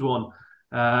huge one.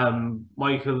 Dunmore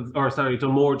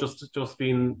just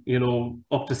been, you know,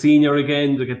 up to senior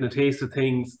again. They're getting a taste of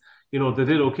things. You know, they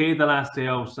did okay the last day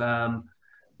out.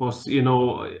 But you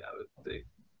know,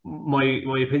 my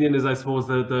opinion is, I suppose,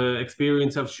 the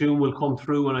experience of Tuam will come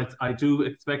through, and I do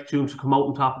expect Tuam to come out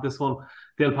on top of this one.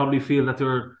 They'll probably feel that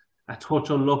they're a touch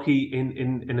unlucky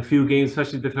in a few games,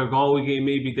 especially the Claregalway game.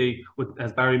 Maybe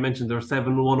as Barry mentioned, they're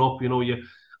 7-1 up. You know,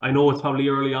 I know it's probably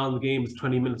early on in the game, it's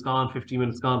 20 minutes gone, 15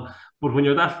 minutes gone. But when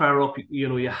you're that far up, you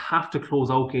know, you have to close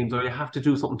out games, or you have to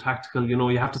do something tactical. You know,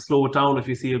 you have to slow it down if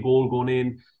you see a goal going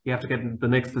in. You have to get the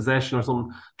next possession or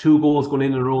something. 2 goals going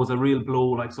in a row is a real blow,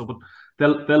 like so. But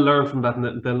they'll learn from that,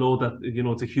 and they'll know that, you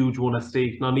know, it's a huge one at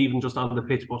stake, not even just on the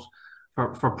pitch, but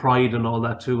for pride and all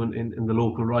that too in the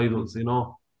local rivals, you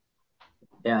know.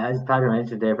 Yeah, as Paddy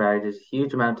mentioned there, Barry, there's a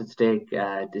huge amount at stake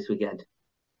this weekend.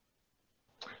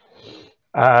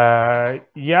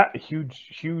 Yeah,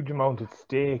 huge amount at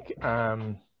stake.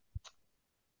 Tuam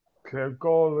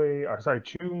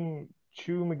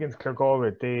against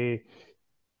Claregalway,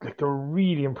 they're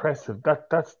really impressive.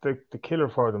 That's the killer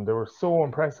for them. They were so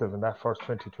impressive in that first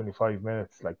 20-25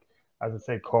 minutes. Like, as I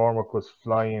said, Cormac was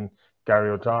flying, Gary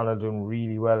O'Donnell doing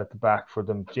really well at the back for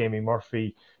them, Jamie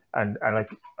Murphy, and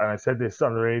I said this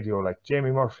on the radio, like,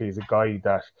 Jamie Murphy is a guy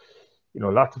that, you know,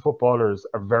 lots of footballers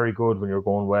are very good when you're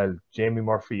going well. Jamie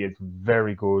Murphy is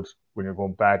very good when you're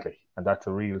going badly, and that's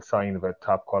a real sign of a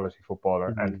top quality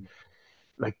footballer. Mm-hmm. And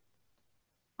like,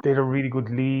 they had a really good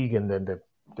league, and then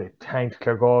they tanked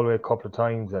Claregalway a couple of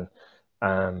times, and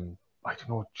I don't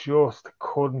know, just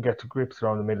couldn't get to grips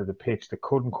around the middle of the pitch. They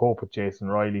couldn't cope with Jason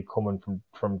Riley coming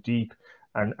from deep,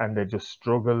 and they just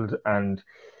struggled. And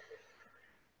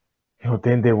you know,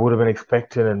 then they would have been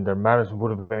expecting, and their management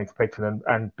would have been expecting,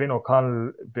 and Ben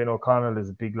O'Connell is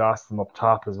a big loss to them up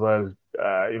top as well.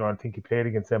 You know, I think he played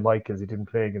against St. Michael's. He didn't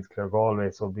play against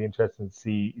Claregalway, so it'll be interesting to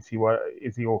see what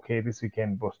is he okay this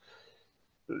weekend. But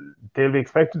they'll be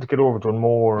expected to get over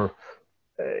Dunmore.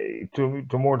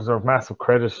 Dunmore deserve massive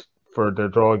credit for their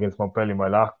draw against Mount Bellew.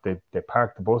 They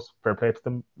parked the bus. Fair play to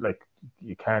them. Like,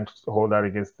 you can't hold that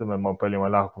against them, and Montpellier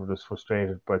were just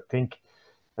frustrated. But I think,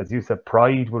 as you said,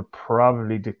 pride will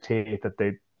probably dictate that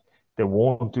they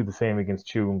won't do the same against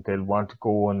Tuam. They'll want to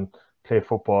go and play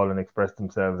football and express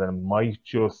themselves, and it might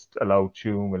just allow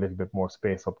Tuam a little bit more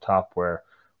space up top where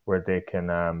they can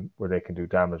do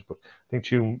damage. But I think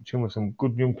Tuam have some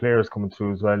good young players coming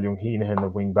through as well. Young Heenan, the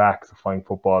wing backs, a fine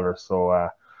footballer. So I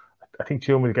think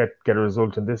Tuam will get a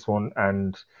result in this one,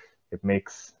 and it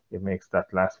makes that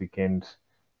last weekend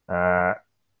very,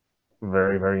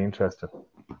 very interesting.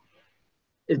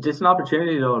 Is this an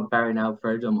opportunity though, Barry, now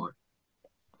for Dunmore?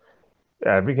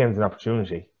 Every game's an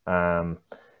opportunity, and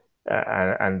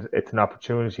it's an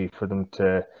opportunity for them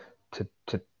to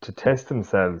test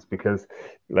themselves, because,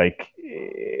 like,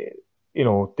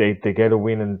 they get a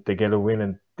win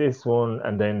in this one,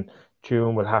 and then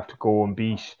Tuam will have to go and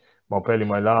beat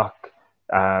Montpellier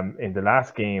in the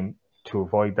last game to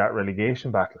avoid that relegation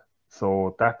battle.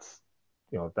 So that's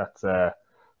a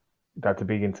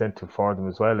big incentive for them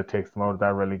as well. It takes them out of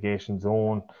that relegation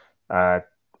zone.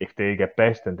 If they get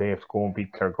best, then they have to go and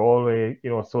beat Clare-Galway.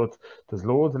 So there's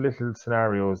loads of little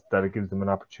scenarios that it gives them an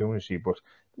opportunity. But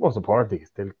the most important thing is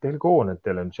they'll go and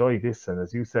they'll enjoy this. And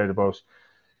as you said about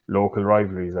local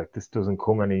rivalries, like, this doesn't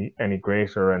come any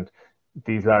greater. And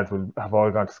these lads will have all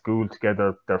gone to school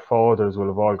together. Their fathers will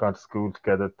have all gone to school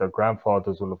together. Their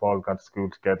grandfathers will have all gone to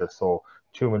school together. So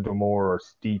Tuam and Dunmore are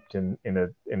steeped in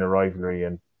a rivalry,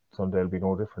 and Sunday will be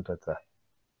no different, I'd say.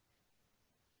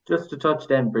 Just to touch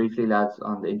then briefly, lads,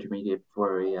 on the intermediate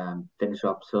before we finish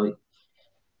up. So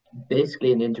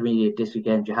basically in the intermediate this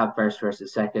weekend, you have first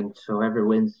versus second. So whoever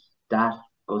wins that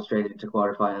goes straight into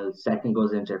quarterfinals. Second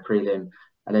goes into prelim,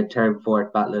 and then third and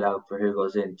fourth battle it out for who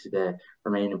goes into the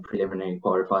remaining preliminary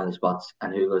quarterfinal spots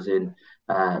and who goes in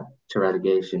to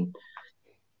relegation.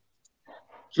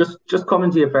 Just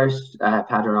coming to your first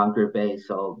Peadar on Group A.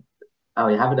 So how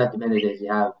you have it at the minute is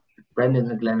you have Brendan's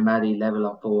and Glenamaddy level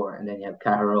on 4, and then you have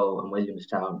Caharoe and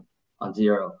Williamstown on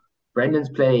 0. Brendan's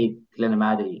play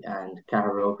Glenamaddy and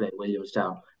Caharoe play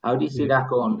Williamstown. How do you see that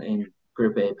going in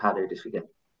Group A Peadar this weekend?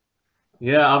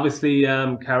 Yeah, obviously,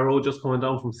 Caharoe just coming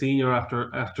down from senior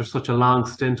after such a long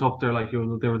stint up there. Like, they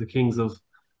were the kings of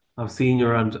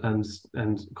senior and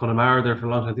Connemara there for a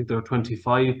long time. I think they were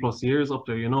 25 plus years up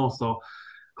there. So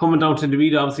coming down to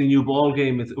intermediate, obviously new ball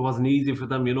game. It wasn't easy for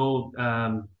them.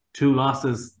 2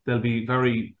 losses, they'll be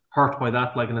very hurt by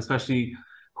that. Like, and especially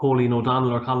Colin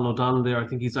O'Donnell there. I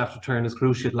think he's after turning his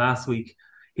cruise ship last week.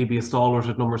 He'd be a stalwart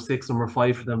at number 6, number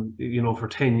 5 for them. For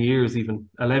 10 years, even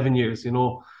 11 years.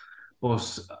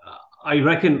 But I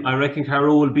reckon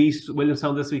Caharoe will beat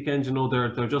Williamstown this weekend.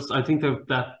 They're just, I think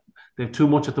they've too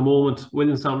much at the moment.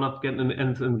 Williamstown not getting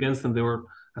anything against them. They were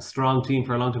a strong team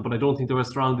for a long time, but I don't think they were as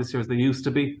strong this year as they used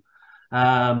to be.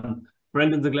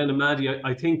 Brendan's and Glenamaddy,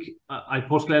 I think I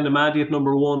put Glenamaddy at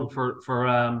number 1 for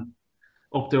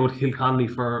up there with Kilconnelly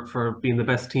for being the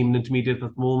best team in intermediate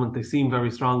at the moment. They seem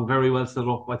very strong, very well set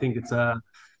up. I think it's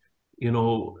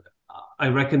I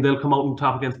reckon they'll come out on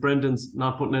top against Brendan's.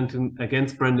 Not putting anything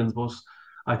against Brendan's, but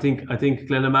I think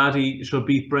Glenamaddy should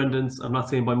beat Brendan's. I'm not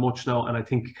saying by much now, and I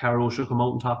think Caharoe should come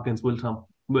out on top against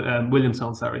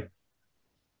Williamstown. Sorry.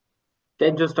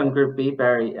 Then just on Group B,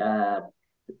 Barry,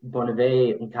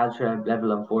 Bonnevet and Caltra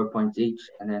level on 4 points each,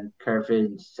 and then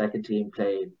Kerfin's second team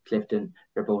play Clifton.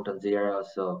 They're both on 0.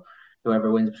 So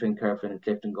whoever wins between Kerfin and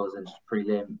Clifton goes into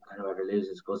prelim, and whoever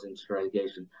loses goes into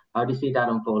relegation. How do you see that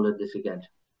unfolded this weekend?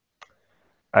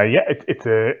 It's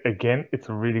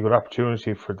a really good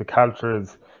opportunity for the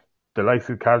Caltras, the likes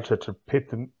of Caltra, to pit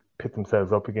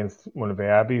themselves up against Bonnevet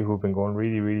Abbey, who've been going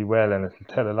really, really well, and it'll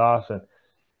tell a lot. And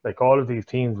like, all of these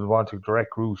teams will want a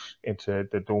direct route into.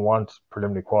 They don't want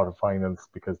preliminary quarterfinals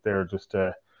because they're just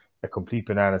a complete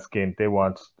banana skin. They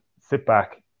want to sit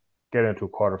back, get into a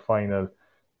quarterfinal,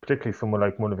 particularly someone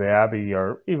like Bonnevet Abbey,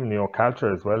 or even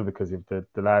Caltra as well, because you've the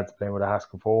lads playing with a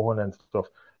Haskell Fohan and stuff.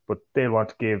 But they'll want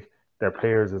to give their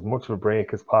players as much of a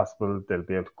break as possible. They'll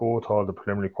be able to go to all the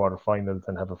preliminary quarterfinals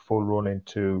and have a full run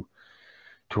into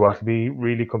what will be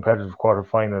really competitive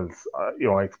quarterfinals.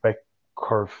 I expect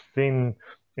Kerfin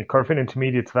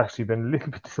Intermediates have actually been a little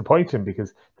bit disappointing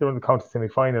because they were in the county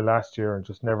semi-final last year and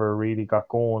just never really got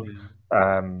going.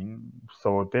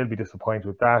 So they'll be disappointed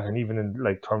with that. And even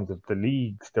in terms of the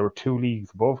leagues, there were 2 leagues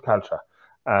above Caltra.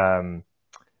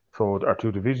 Or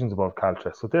 2 divisions above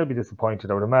Caltra. So they'll be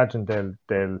disappointed. I would imagine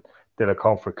they'll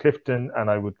account for Clifton, and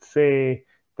I would say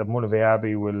that Bonnevet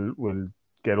Abbey will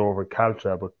get over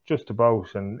Caltra, but just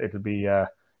about, and it'll be a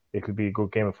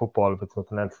good game of football if it's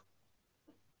nothing else.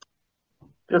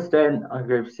 Just then on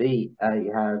Group C,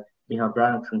 you have You have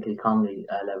Brannocks and Kilconnelly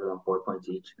level on 4 points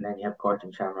each, and then you have Cork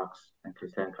and Shamrocks and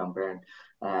Kilkenny Clonberne,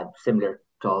 similar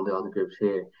to all the other groups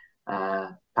here.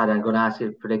 Pat, I'm going to ask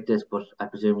you to predict this, but I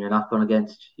presume you're not going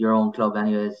against your own club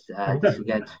anyways this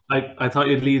weekend. I thought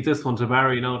you'd leave this one to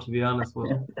Barry now, to be honest.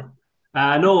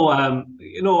 But no,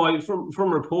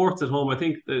 from reports at home, I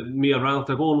think me and Ranulph,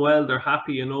 they're going well. They're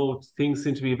happy. Things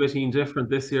seem to be a bit different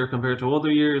this year compared to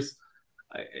other years.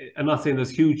 I'm not saying there's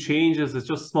huge changes. It's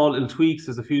just small little tweaks.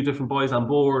 There's a few different boys on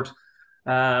board.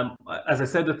 As I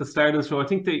said at the start of the show, I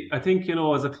think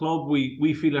as a club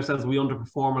we feel ourselves we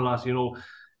underperform a lot.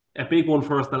 A big one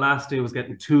for us the last day was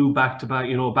getting two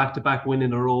back-to-back win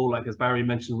in a row, like as Barry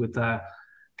mentioned with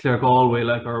Clare Galway,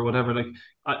 or whatever. Like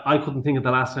I couldn't think of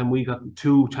the last time we got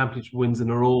two championship wins in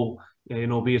a row.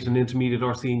 Be it an intermediate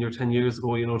or senior 10 years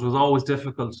ago. It was always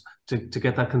difficult to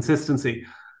get that consistency.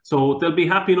 So they'll be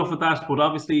happy enough with that. But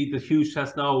obviously the huge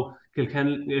test now,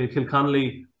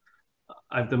 Kilconnelly,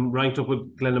 I've them ranked up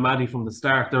with Glenamaddy from the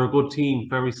start. They're a good team,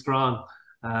 very strong.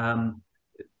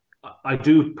 I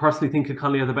do personally think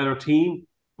Kilconnelly are the better team,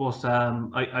 but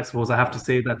I suppose I have to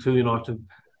say that too, to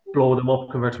blow them up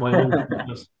compared to my own.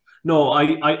 No,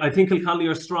 I think Kilconnelly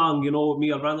are strong.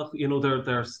 Mial Ranulph,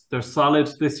 they're solid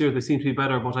this year. They seem to be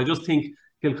better, but I just think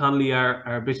Kilconnelly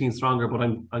are a bit stronger. But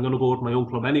I'm going to go with my own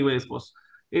club anyways. But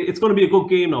it's going to be a good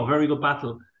game now, very good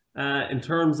battle. In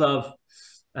terms of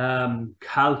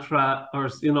Caltra, or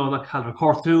not Caltra,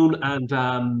 Cortoon and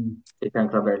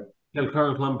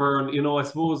Kilkerran Clonberne. I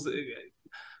suppose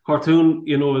Cortoon,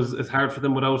 is hard for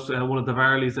them without one of the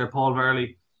Varleys there, Paul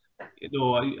Varley.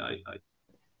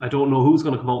 I don't know who's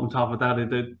going to come out on top of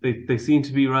that. They seem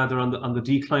to be rather on the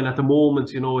decline at the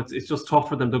moment. It's just tough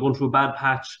for them. They're going through a bad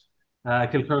patch.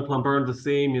 Kilkerran Clonberne the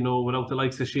same. Without the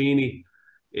likes of Sheeny.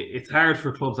 It's hard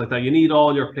for clubs like that. You need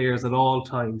all your players at all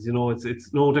times.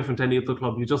 It's no different to any other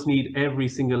club. You just need every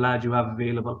single lad you have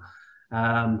available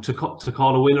to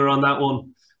call a winner on that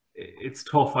one. It's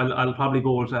tough. I'll probably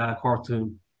go with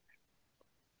Cortoon.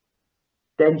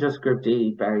 Then just Group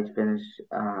D, Barry to finish.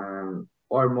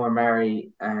 Ormore,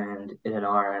 Mary and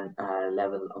Illanar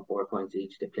level on 4 points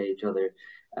each. They play each other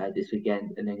this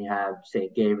weekend. And then you have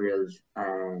St. Gabriel's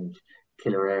and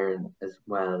Killearn as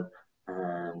well.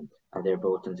 And they're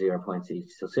both on 0 points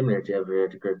each. So similar to every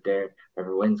other group there,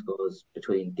 whoever wins goes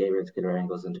between Gabriel's, Killearn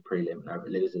goes into prelim, and whoever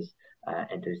loses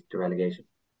enters the relegation.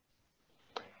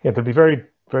 Yeah, there'll be very,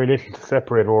 very little to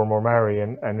separate Ormore, Mary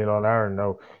and Illanar.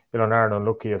 Now, Illanar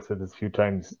unlucky, I've said this a few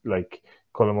times, like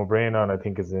Colin O'Brien I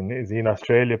think is he in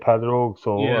Australia, Peadar, or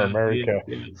America.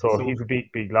 So he's a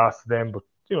big loss to them. But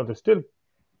they're still.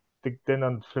 Then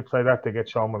on the flip side of that, they get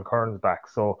Sean Mulcairn's back.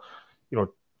 So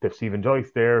they've Stephen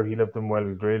Joyce there. He left them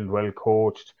well drilled, well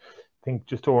coached. I think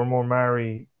just Ormore,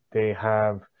 Mary, they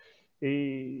have.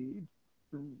 I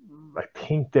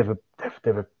think they've a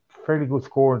fairly good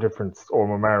score difference,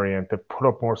 Ormore, Mary, and they've put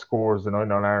up more scores than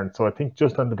Ireland. So I think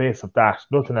just on the base of that,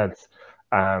 nothing else.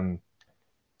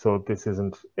 So this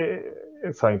isn't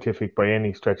scientific by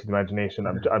any stretch of the imagination.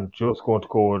 I'm just going to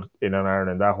go in on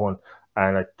Ireland that one,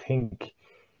 and I think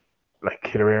like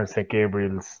Killearn and St.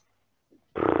 Gabriel's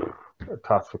a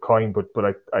toss for coin, but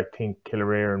I think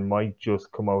Killearn might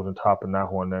just come out on top in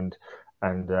that one and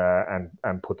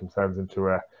put themselves into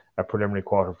a preliminary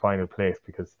quarter-final place,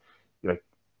 because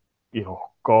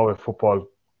Galway football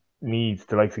needs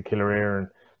the likes of Killearn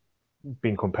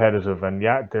being competitive, and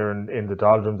they're in the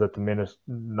doldrums at the minute,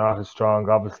 not as strong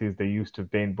obviously as they used to have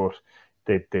been, but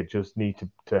they just need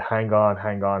to hang on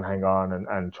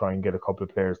and try and get a couple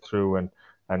of players through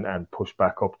and push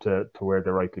back up to where they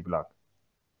rightly belong.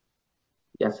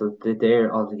 Yeah, so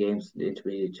they're all the games in the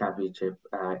Intermediate Championship,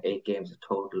 8 games in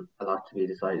total, a lot to be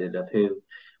decided of who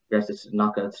progresses to the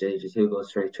knockout stages, who goes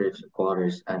straight through to the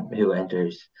quarters, and who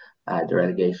enters the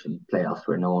relegation playoffs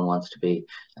where no one wants to be.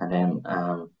 And then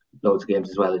loads of games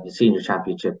as well in the Senior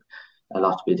Championship, a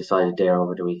lot to be decided there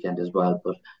over the weekend as well.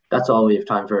 But that's all we have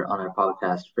time for on our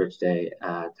podcast for today.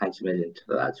 Thanks a million to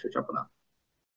the lads for jumping on.